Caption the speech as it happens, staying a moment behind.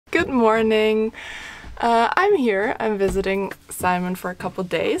Good morning. I'm here. I'm visiting Simon for a couple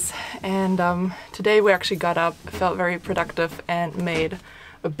days, and today we actually got up, felt very productive, and made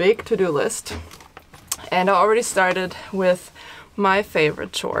a big to-do list. And I already started with my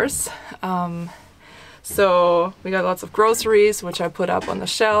favorite chores. So we got lots of groceries, which I put up on the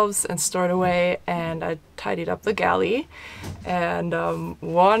shelves and stored away, and I tidied up the galley. And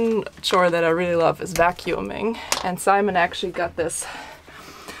one chore that I really love is vacuuming. And Simon actually got this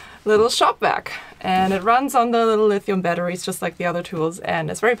little shop vac, and it runs on the little lithium batteries just like the other tools, and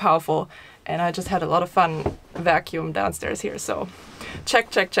it's very powerful. And I just had a lot of fun vacuum downstairs here. So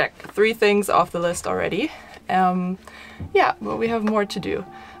check. 3 things off the list already. Yeah, but we have more to do.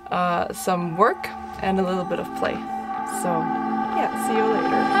 Some work and a little bit of play. So yeah, see you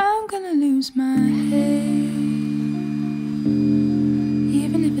later. I'm gonna lose my head,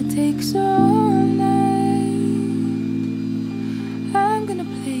 even if it takes all night. I'm gonna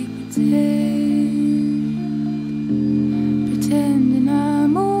play pretending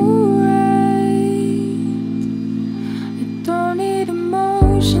I'm alright. I don't need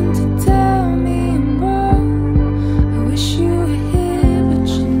emotion to tell me I'm wrong. I wish you were here, but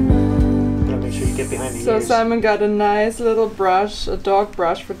you know. Gotta make sure you get behind the So ears. Simon got a nice little brush, a dog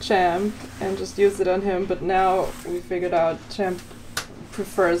brush for Champ, and just used it on him, but now we figured out Champ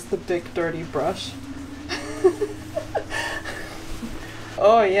prefers the big dirty brush.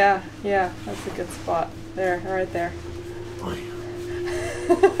 Oh yeah, that's a good spot. There, right there.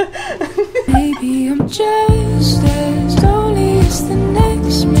 Maybe I'm just as lonely as the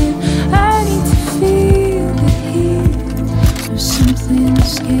next man. I need to feel the heat of something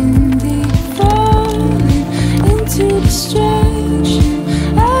skin deep, falling into distraction.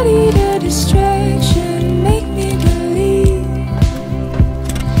 I need a distraction, make me believe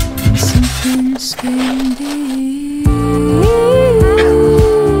in something skin deep.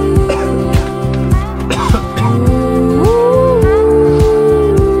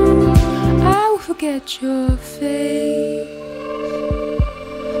 Get your face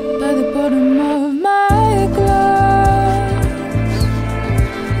by the bottom of my glass.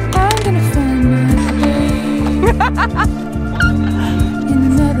 I'm gonna find my way in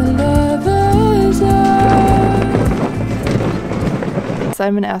another lover's eyes.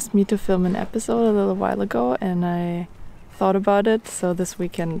 Simon asked me to film an episode a little while ago, and I thought about it, so this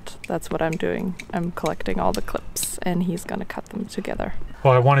weekend that's what I'm doing. I'm collecting all the clips and he's gonna cut them together.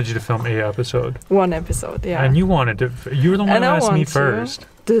 Well, I wanted you to film a episode. One episode, yeah. And you wanted to. You were the one who asked me first.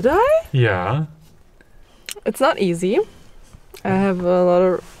 Did I? Yeah. It's not easy. I have a lot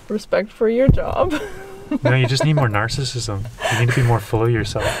of respect for your job. No, you just need more narcissism. You need to be more full of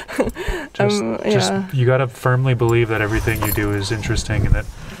yourself. Just you gotta firmly believe that everything you do is interesting and that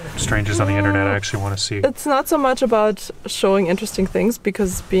strangers on the internet actually want to see. It's not so much about showing interesting things,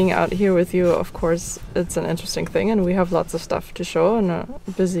 because being out here with you, of course, it's an interesting thing, and we have lots of stuff to show on a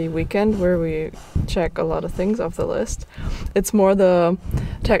busy weekend where we check a lot of things off the list. It's more the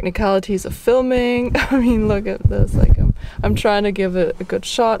technicalities of filming. I mean, look at this. Like, I'm trying to give it a good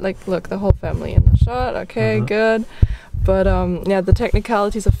shot. Like, look, the whole family in the shot. Okay, good. But yeah, the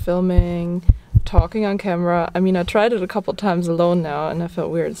technicalities of filming, talking on camera. I mean, I tried it a couple times alone now, and I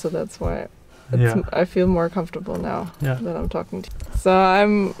felt weird, so that's why I feel more comfortable now that I'm talking to you. So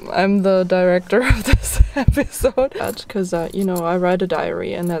I'm the director of this episode, because you know, I write a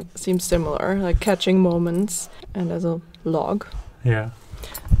diary, and that seems similar, like catching moments, and as a log. Yeah.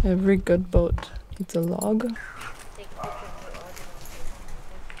 Every good boat needs a log.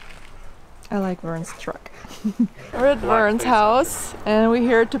 I like Vern's truck. We're at Vern's house, and we're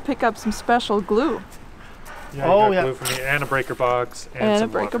here to pick up some special glue. Yeah, you got glue for me, and a breaker box, and a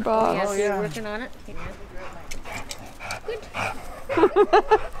breaker box. Oh, you're working on it? Good.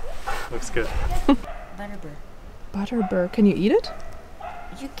 Looks good. Butterbur. Butterbur. Can you eat it?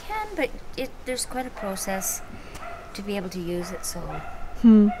 You can, but there's quite a process to be able to use it, so...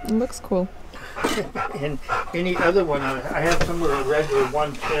 It looks cool. And any other one, I have somewhere a regular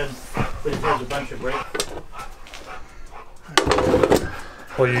 110, but it has a bunch of breaks.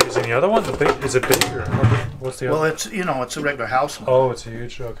 Well, you're using the other one? Is it big, or what's the other? Well, it's, you know, it's a regular house one. Oh, it's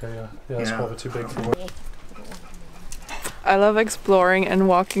huge. Okay, yeah. Yeah, it's probably too big for what. I love exploring and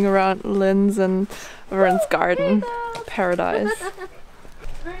walking around Lynn's and Vern's garden. Paradise.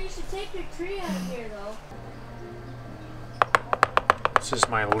 Vern, you should take your tree out of here, though. This is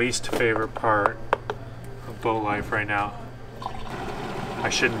my least favorite part of boat life right now. I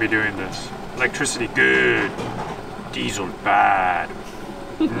shouldn't be doing this. Electricity, good. Diesel, bad.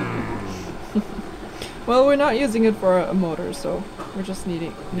 Well, we're not using it for a motor, so we're just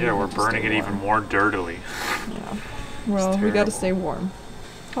needing Yeah, we're burning it even more dirtily. Yeah. Well, we gotta stay warm.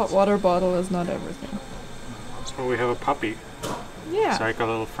 Hot water bottle is not everything. That's why we have a puppy. Yeah. It's like a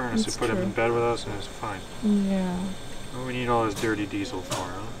little furnace. We put him in bed with us and it's fine. Yeah. What do we need all this dirty diesel for,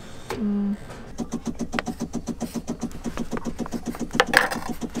 huh? Mm.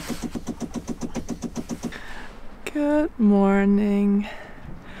 Good morning.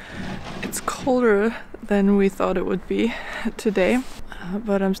 It's colder than we thought it would be today,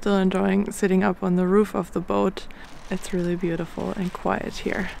 but I'm still enjoying sitting up on the roof of the boat. It's really beautiful and quiet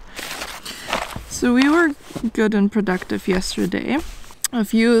here. So we were good and productive yesterday. A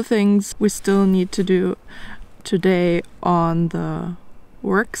few things we still need to do today on the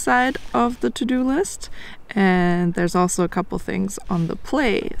work side of the to-do list, and there's also a couple things on the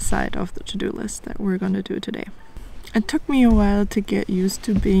play side of the to-do list that we're going to do today. It took me a while to get used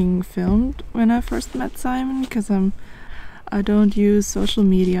to being filmed when I first met Simon, because I don't use social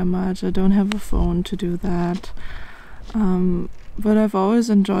media much. I don't have a phone to do that. But I've always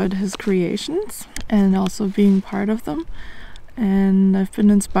enjoyed his creations and also being part of them. And I've been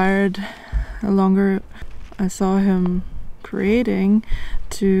inspired the longer I saw him creating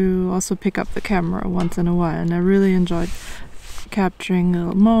to also pick up the camera once in a while. And I really enjoyed capturing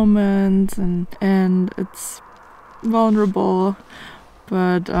little moments, and it's vulnerable,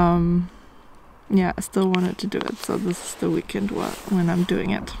 but yeah, I still wanted to do it, so this is the weekend when I'm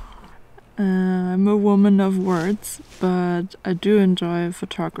doing it. I'm a woman of words, but I do enjoy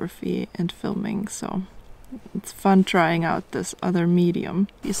photography and filming, so it's fun trying out this other medium.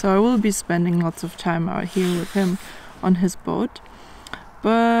 So I will be spending lots of time out here with him on his boat,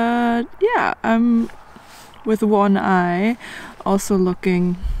 but yeah, I'm with one eye also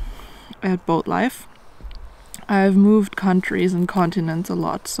looking at boat life. I've moved countries and continents a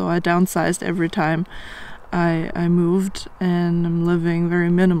lot, so I downsized every time I moved, and I'm living very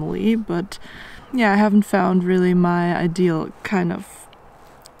minimally, but yeah, I haven't found really my ideal kind of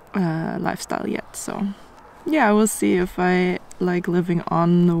lifestyle yet, so yeah, I will see if I like living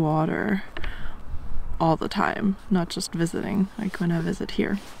on the water all the time, not just visiting, like when I visit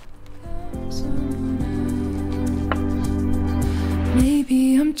here.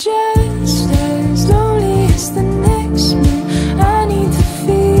 Maybe I'm just as lonely as the next man. I need to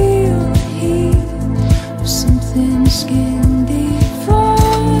feel the heat of something skin deep,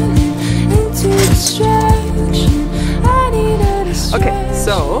 falling into distraction. I need a distraction. Okay,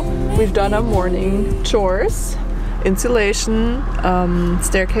 so we've done our morning chores, insulation,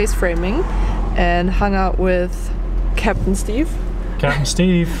 staircase framing, and hung out with Captain Steve. Captain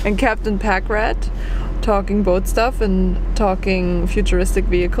Steve. And Captain Packrat, talking boat stuff and talking futuristic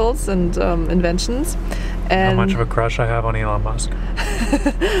vehicles and inventions. And how much of a crush I have on Elon Musk.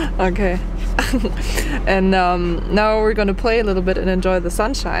 Okay. And now we're going to play a little bit and enjoy the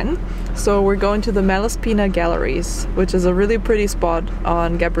sunshine. So we're going to the Malaspina Galleries, which is a really pretty spot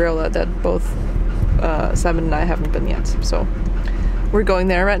on Gabriola that both Simon and I haven't been yet. So we're going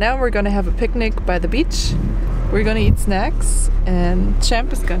there right now. We're going to have a picnic by the beach. We're gonna eat snacks, and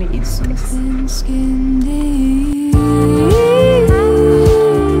Champ is gonna eat snacks.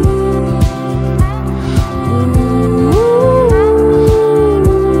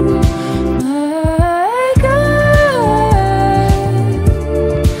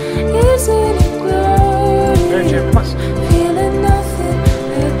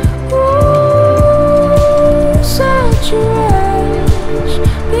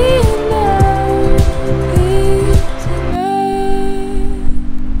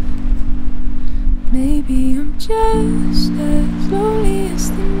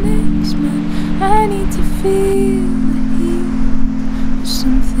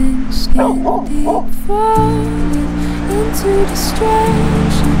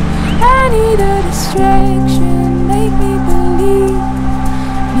 Distraction. I need a distraction. Make me believe.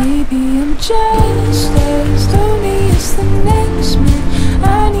 Maybe I'm just as lonely as the next man. I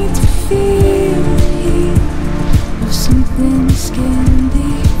need to feel the heat of something skin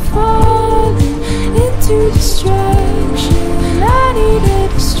deep, falling into distraction. I need a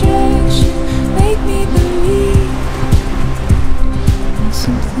distraction. Make me believe in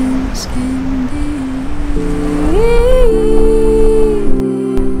something skin deep.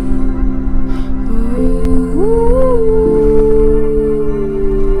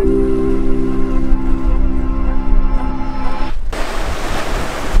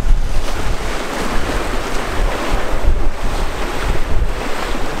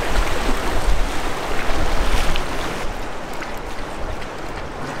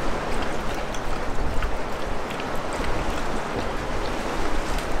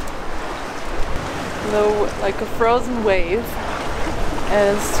 Like a frozen wave,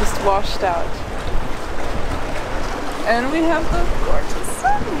 and it's just washed out. And we have the gorgeous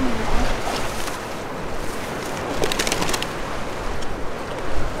sun.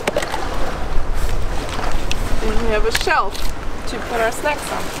 And we have a shelf to put our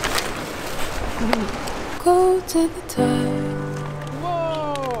snacks on. Go to the top.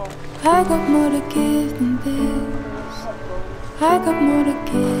 Whoa! I got more to give than this. I got more to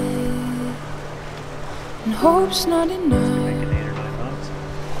give. And hope's not enough.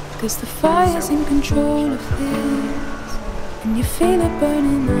 'Cause the fire's in control of this. And you feel it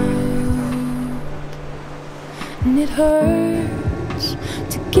burning out. And it hurts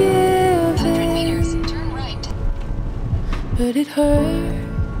to give in. But it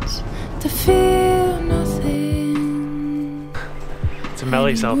hurts to feel nothing. It's a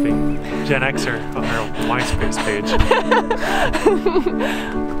Melly selfie. Gen Xer on her MySpace page.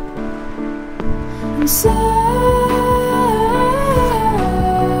 And so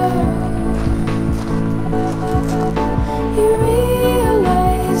you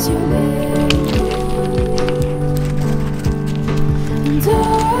realize you're letting go. And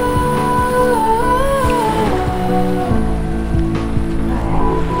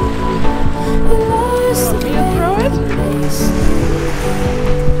Want me to throw it?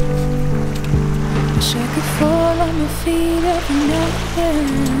 Wish I could fall on my feet every night.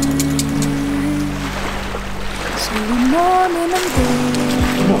 So the morning I'm gone.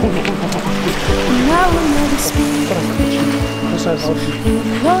 And I will never speak of it.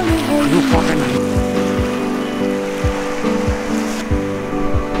 It'll only hurt you.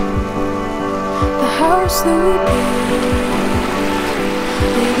 The house that we built,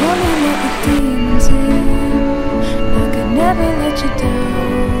 it only let the demons in. I could never let you down.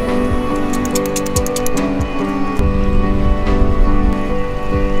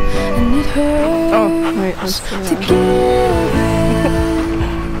 And it hurts Oh, wait, let's to do give in.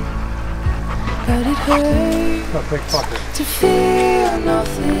 But it hurts to feel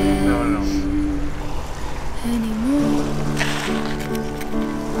nothing anymore.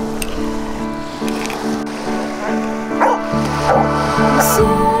 So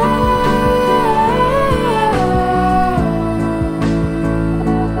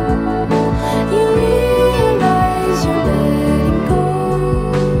you realize you're letting go.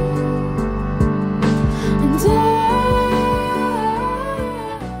 And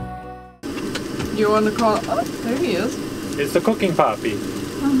You want to call? Oh, there he is. It's the cooking puppy.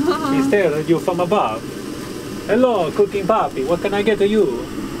 He stares at you from above. Hello, cooking puppy. What can I get to you?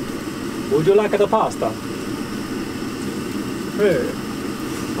 Would you like the pasta? Hey.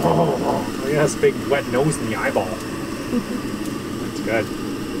 Oh, he has a big wet nose in the eyeball. That's good.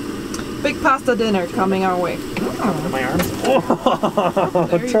 Big pasta dinner coming our way. Come into my arms. Oh,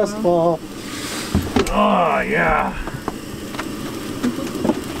 There you trustful. Oh, yeah.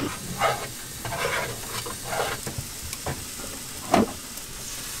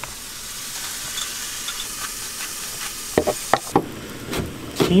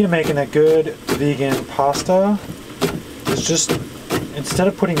 Key to making a good vegan pasta is just, instead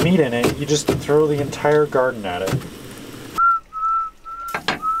of putting meat in it, you just throw the entire garden at it.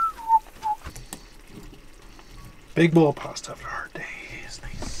 Big bowl of pasta after a hard day is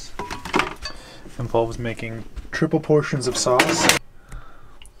nice. Involves making triple portions of sauce.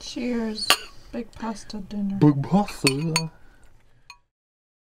 Cheers. Big pasta dinner. Big pasta.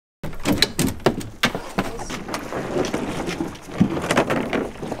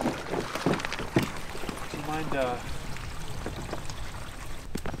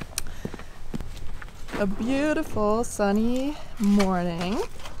 A beautiful sunny morning.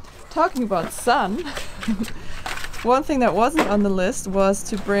 Talking about sun, one thing that wasn't on the list was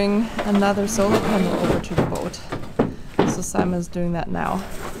to bring another solar panel over to the boat. So Simon's doing that now.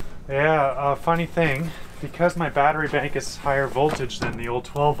 Yeah, funny thing, because my battery bank is higher voltage than the old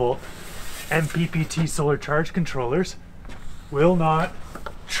 12 volt MPPT solar charge controllers, will not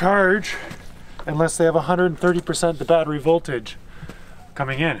charge unless they have 130% the battery voltage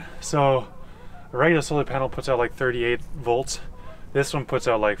coming in. So a regular solar panel puts out like 38 volts. This one puts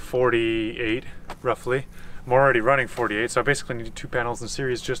out like 48 roughly. I'm already running 48, so I basically need two panels in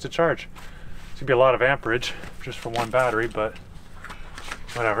series just to charge. It's gonna be a lot of amperage just for one battery, but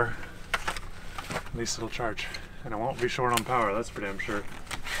whatever. At least it'll charge. And I won't be short on power, that's for damn sure.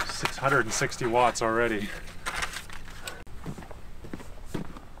 660 watts already.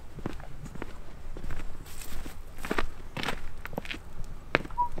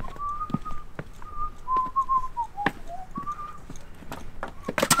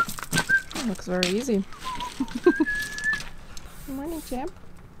 Looks very easy. Good morning, champ.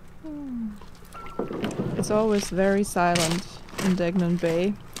 It's always very silent in Degnan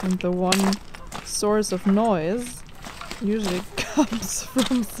Bay, and the one source of noise usually comes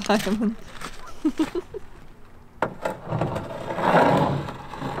from Simon.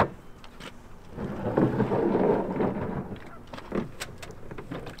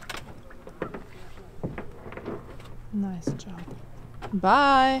 Nice job.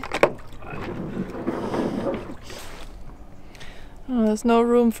 Bye. Oh, there's no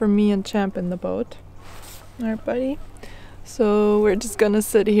room for me and Champ in the boat. Alright, buddy. So we're just gonna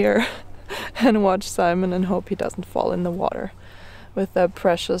sit here and watch Simon and hope he doesn't fall in the water with that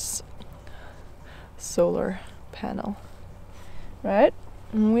precious solar panel. Right?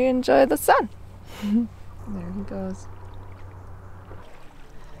 And we enjoy the sun. There he goes.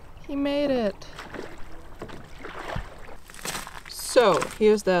 He made it. So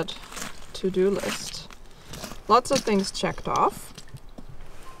here's that to-do list. Lots of things checked off.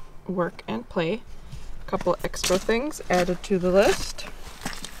 Work and play. A couple extra things added to the list.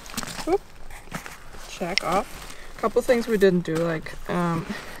 Whoop. Check off. A couple things we didn't do, like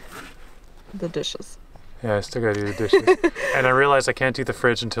the dishes. Yeah, I still gotta do the dishes. And I realized I can't do the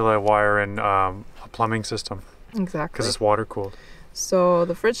fridge until I wire in a plumbing system. Exactly. Because it's water cooled. So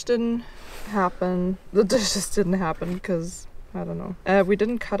the fridge didn't happen. The dishes didn't happen because, I don't know. We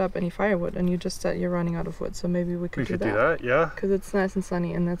didn't cut up any firewood, and you just said you're running out of wood, so maybe we could do that. Yeah. Because it's nice and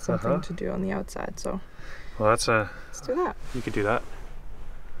sunny, and that's something to do on the outside, so. Well, that's let's do that. You could do that.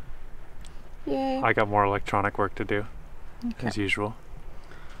 Yay. I got more electronic work to do, Okay. as usual.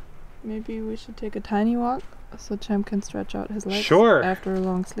 Maybe we should take a tiny walk so Champ can stretch out his legs Sure. after a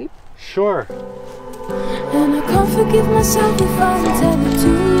long sleep. Sure. And I can't forgive myself if I don't tell it to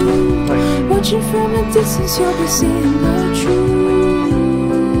you. Watching from a distance, you'll be seeing the truth.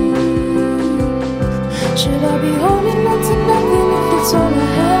 Should I be holding on to nothing if it's all I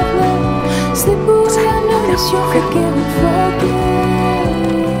have left? Slip away, I notice you're forgive and forget.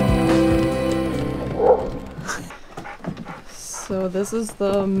 So this is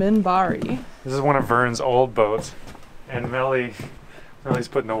the Minbari. This is one of Vern's old boats, and Melly's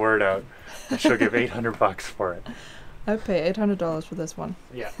putting the word out. She'll give $800 for it. I pay $800 for this one.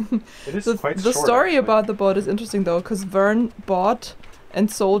 Yeah, it is The quite the short, story actually. about the boat is interesting though, because Vern bought and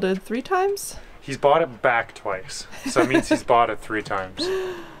sold it 3 times. He's bought it back twice, so it means he's bought it 3 times.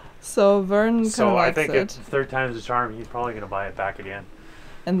 So Vern kind of So I likes think it. it's third time's the charm. He's probably gonna buy it back again.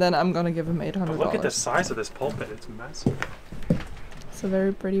 And then I'm gonna give him $800. But look at the size of this pulpit; it's massive. It's a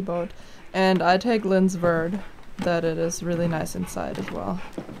very pretty boat. And I take Lynn's word that it is really nice inside as well.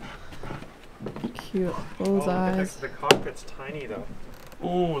 Cute bullseyes. The cockpit's tiny though.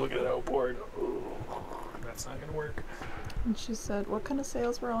 Ooh, look at that outboard. Ooh, that's not gonna work. And she said, what kind of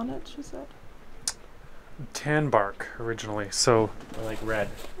sails were on it, she said? Tan bark originally, so like red,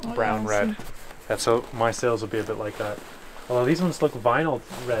 Oh, brown yeah, I red. Yeah, so my sails will be a bit like that. Although these ones look vinyl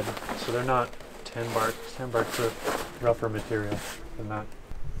red, so they're not tan bark. Tan bark's a rougher material than that.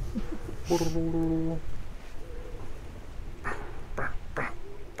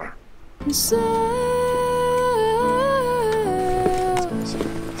 So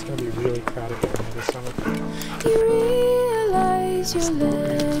It's gonna be really crowded during this summer. you realize you're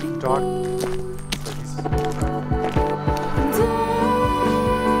letting Doc. go.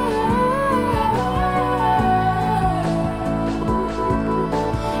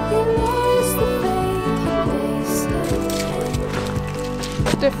 You lost the faith you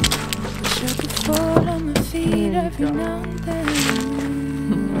Stiff. Wish I could fall on my feet every now and then.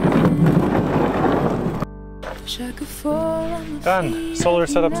 Wish I could fall on my Done. feet Solar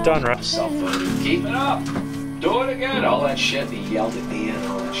every setup's now done, right? and Keep it up. Do it again. All that shit. He yelled at me and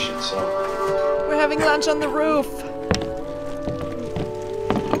all that shit. So We're having lunch on the roof.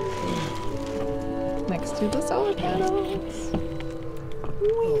 Next to the solar panels.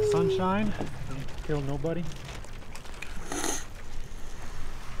 Little sunshine. Don't kill nobody.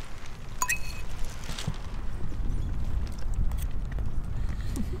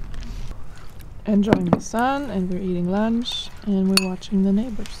 Enjoying the sun, and we're eating lunch, and we're watching the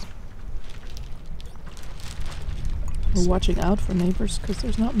neighbors. We're watching out for neighbors because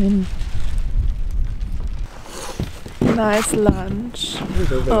there's not many. Nice lunch.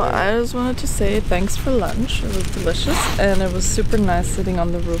 Oh, I just wanted to say thanks for lunch. It was delicious, and it was super nice sitting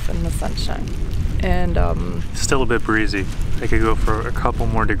on the roof in the sunshine. And Still a bit breezy. I could go for a couple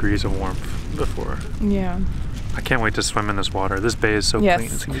more degrees of warmth before. yeah. I can't wait to swim in this water. This bay is so Yes.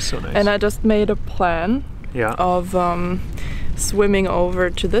 clean. It's gonna be so nice. And I just made a plan yeah. of swimming over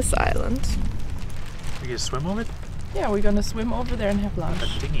to this island. We can swim over it? Yeah, we're gonna swim over there and have lunch.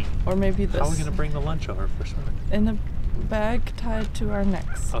 A dinghy. Or maybe this. How are we gonna bring the lunch over for swimming? In a bag tied to our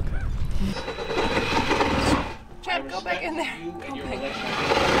necks. Okay. Chad, go back in there. Go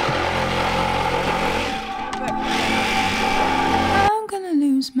back.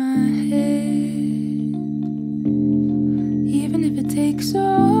 lose my head, even if it takes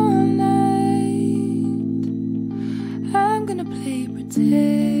all night. I'm gonna play pretending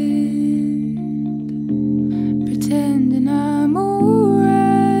I'm alright.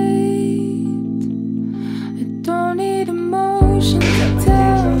 I don't need emotions to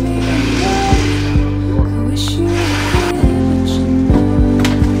tell me I'm right. I wish you were here, but you're not.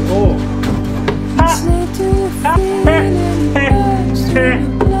 Oh. Slave to the feeling that burns through my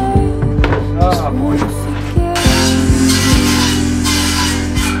blood. Just wanna forget you.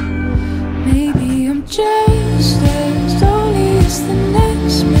 Maybe I'm just as lonely as the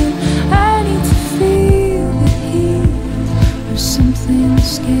next man. I need to feel the heat of something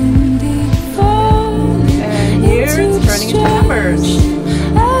skin deep falling And here into it's turning into numbers.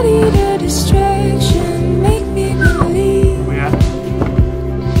 distraction. I need a distraction, make me believe Yeah.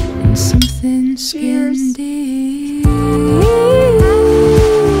 in something skin deep.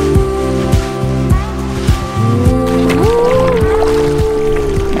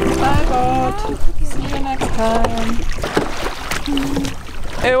 Bye, bot. See you next time.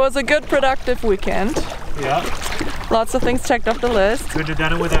 It was a good, productive weekend. Yeah. Lots of things checked off the list. Couldn't have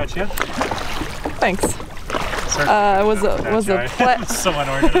done it without you. Thanks. Sorry. It was a So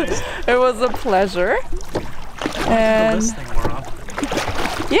unorganized. it was a pleasure. And This thing we're on.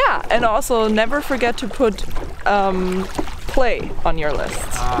 yeah, and also never forget to put play on your list.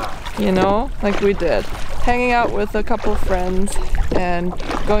 You know, like we did. Hanging out with a couple of friends and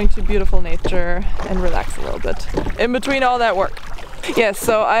going to beautiful nature and relax a little bit in between all that work. Yes,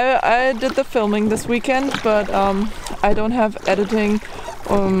 so I did the filming this weekend, but I don't have editing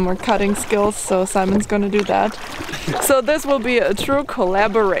or cutting skills, so Simon's gonna do that. So this will be a true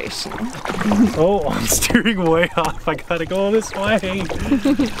collaboration. Oh, I'm steering way off. I gotta go this way.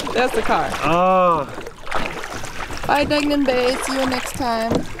 There's the car. Oh. Bye, Degnan Bay. See you next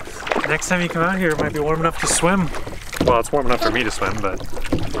time. Next time you come out here, it might be warm enough to swim. Well, it's warm enough for me to swim, but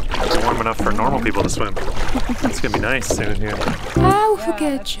it's warm enough for normal people to swim. It's gonna be nice soon here. I will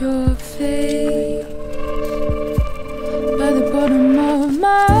forget your face by the bottom of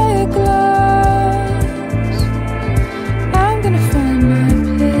my glass. I'm gonna find my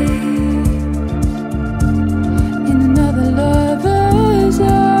place in another lover's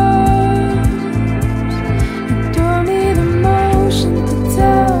arms. I don't need emotion to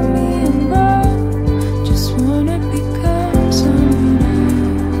tell me I'm wrong. Just wanna become someone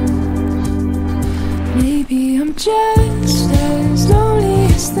else. Maybe I'm just as lonely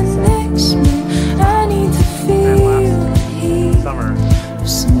as the next man. I need to feel the heat Summer. of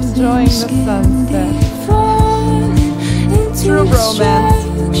something Enjoying the skin sunset. deep falling into True romance.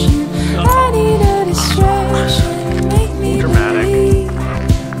 distraction. I need a distraction, make me Dramatic. believe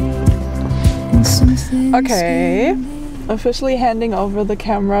in something Okay, skin officially handing over the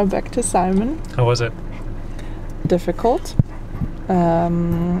camera back to Simon. How was it? Difficult.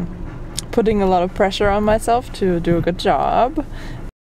 Putting a lot of pressure on myself to do a good job,